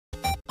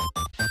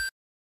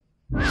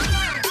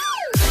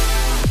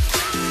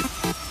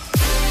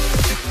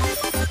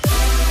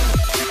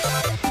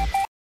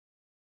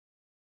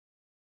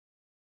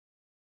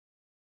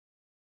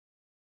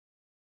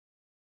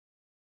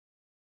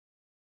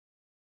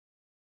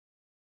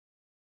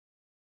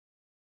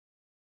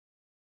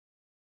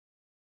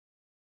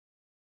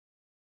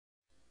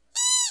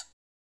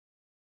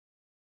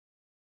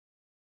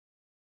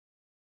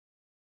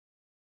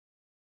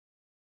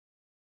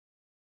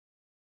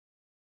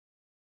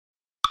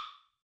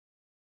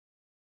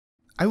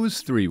I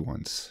was 3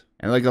 once,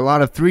 and like a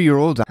lot of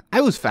 3-year-olds,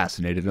 I was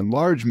fascinated in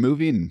large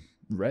moving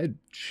red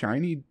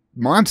shiny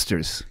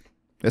monsters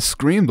that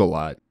screamed a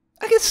lot.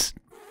 I guess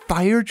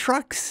fire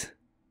trucks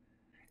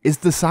is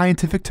the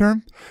scientific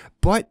term,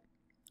 but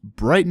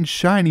bright and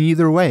shiny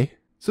either way.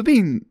 So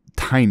being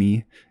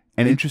tiny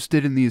and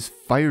interested in these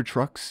fire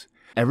trucks,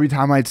 every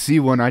time I'd see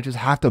one, I just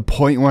have to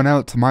point one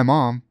out to my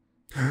mom.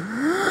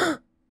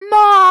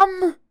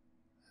 Mom!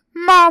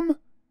 Mom!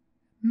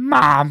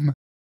 Mom!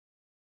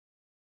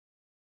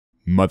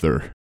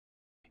 Mother.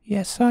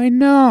 Yes, I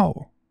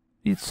know.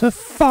 It's a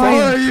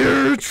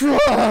fire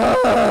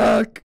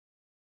truck!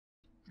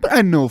 But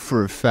I know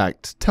for a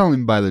fact,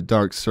 telling by the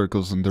dark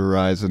circles under her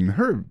eyes and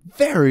her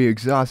very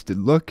exhausted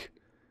look,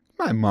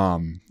 my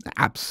mom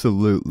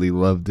absolutely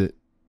loved it.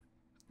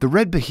 The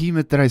red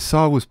behemoth that I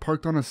saw was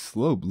parked on a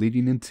slope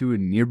leading into a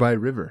nearby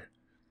river.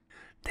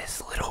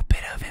 This little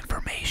bit of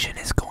information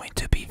is going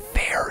to be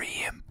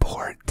very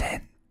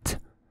important.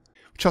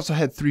 Which also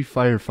had 3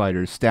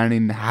 firefighters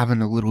standing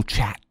having a little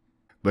chat.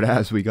 But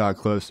as we got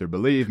closer,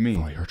 believe me,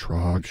 fire truck.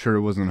 I'm sure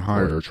it wasn't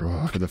hard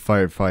for the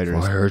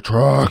firefighters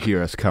to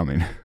hear us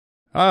coming.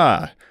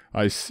 Ah,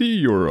 I see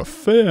you're a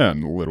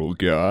fan, little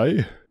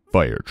guy.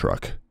 Fire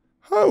truck.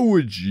 How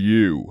would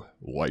you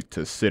like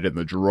to sit in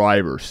the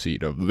driver's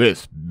seat of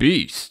this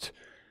beast?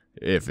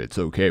 If it's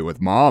okay with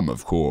Mom,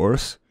 of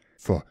course.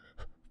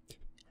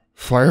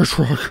 Fire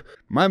truck.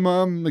 My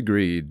mom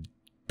agreed.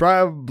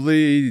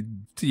 Probably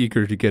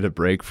eager to get a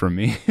break from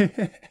me.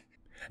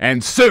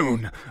 And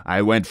soon,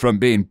 I went from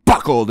being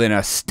buckled in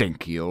a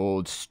stinky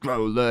old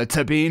stroller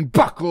to being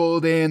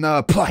buckled in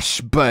a plush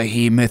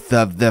behemoth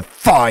of the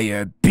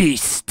fire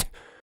beast.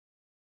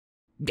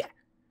 Yeah.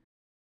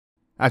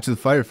 After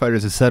the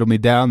firefighters had settled me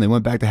down, they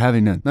went back to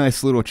having a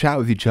nice little chat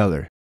with each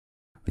other,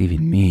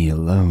 leaving me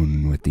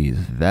alone with these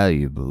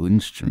valuable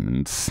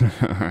instruments.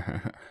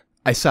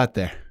 I sat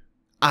there,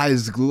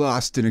 eyes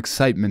lost in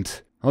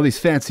excitement. All these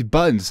fancy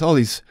buttons, all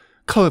these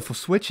colorful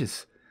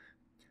switches,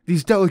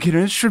 these delicate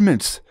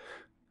instruments,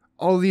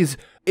 all these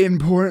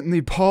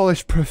importantly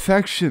polished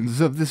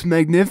perfections of this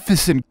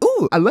magnificent,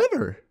 a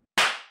lever.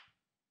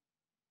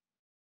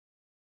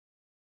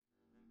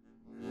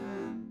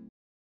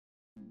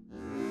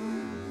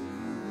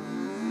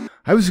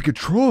 I was in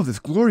control of this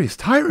glorious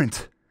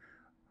tyrant.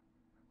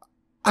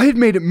 I had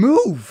made it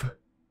move.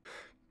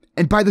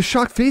 And by the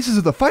shocked faces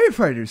of the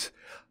firefighters,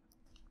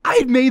 I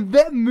had made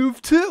them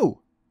move too,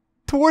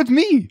 towards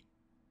me,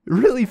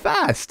 really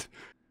fast.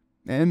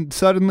 And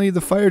suddenly the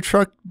fire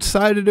truck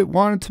decided it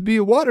wanted to be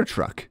a water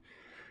truck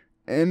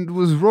and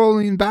was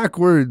rolling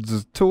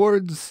backwards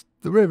towards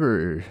the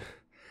river.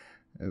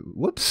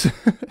 Whoops.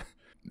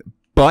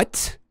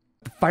 But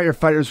the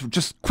firefighters were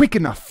just quick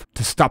enough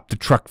to stop the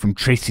truck from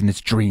tracing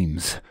its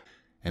dreams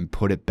and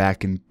put it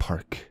back in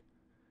park.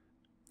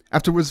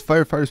 Afterwards, the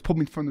firefighters pulled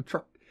me from the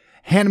truck,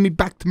 handed me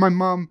back to my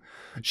mom.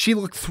 She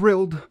looked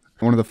thrilled.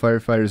 One of the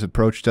firefighters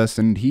approached us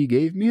and he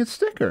gave me a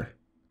sticker.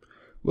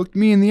 Looked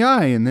me in the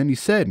eye and then he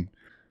said,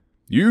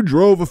 "You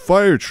drove a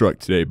fire truck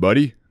today,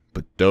 buddy,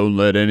 but don't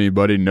let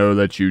anybody know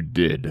that you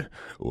did,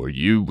 or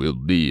you will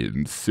be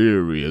in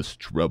serious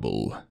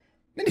trouble."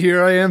 And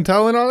here I am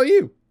telling all of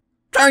you.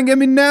 Try and get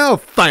me now,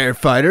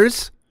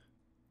 firefighters.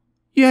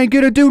 You ain't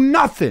gonna do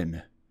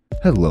nothing.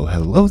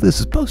 Hello, this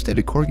is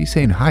Post-Edit Corgi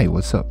saying hi,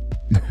 what's up?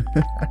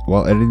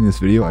 While editing this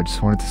video, I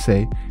just wanted to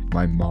say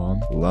my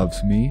mom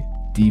loves me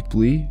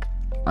deeply.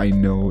 I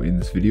know in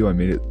this video I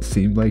made it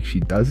seem like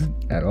she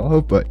doesn't at all,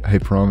 but I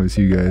promise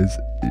you guys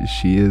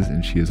she is,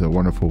 and she is a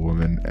wonderful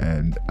woman,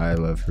 and I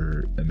love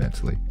her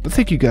immensely. But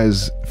thank you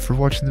guys for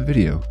watching the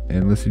video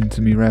and listening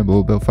to me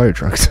ramble about fire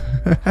trucks.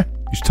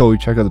 You should totally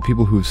check out the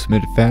people who have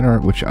submitted fan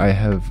art, which I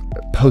have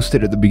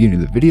posted at the beginning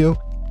of the video,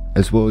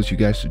 as well as you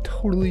guys should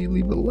totally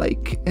leave a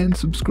like and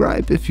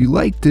subscribe if you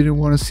liked it and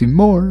want to see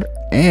more.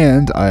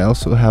 And I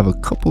also have a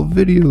couple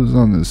videos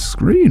on the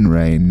screen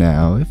right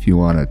now if you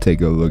want to take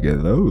a look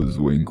at those.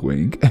 Wink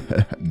wink.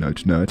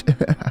 Nudge nudge.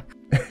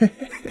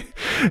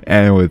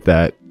 And with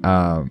that,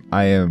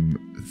 I am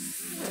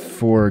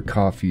 4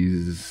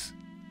 coffees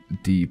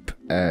deep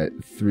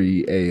at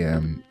 3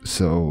 a.m.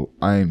 so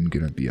I'm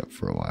gonna be up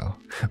for a while.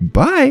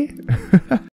 Bye.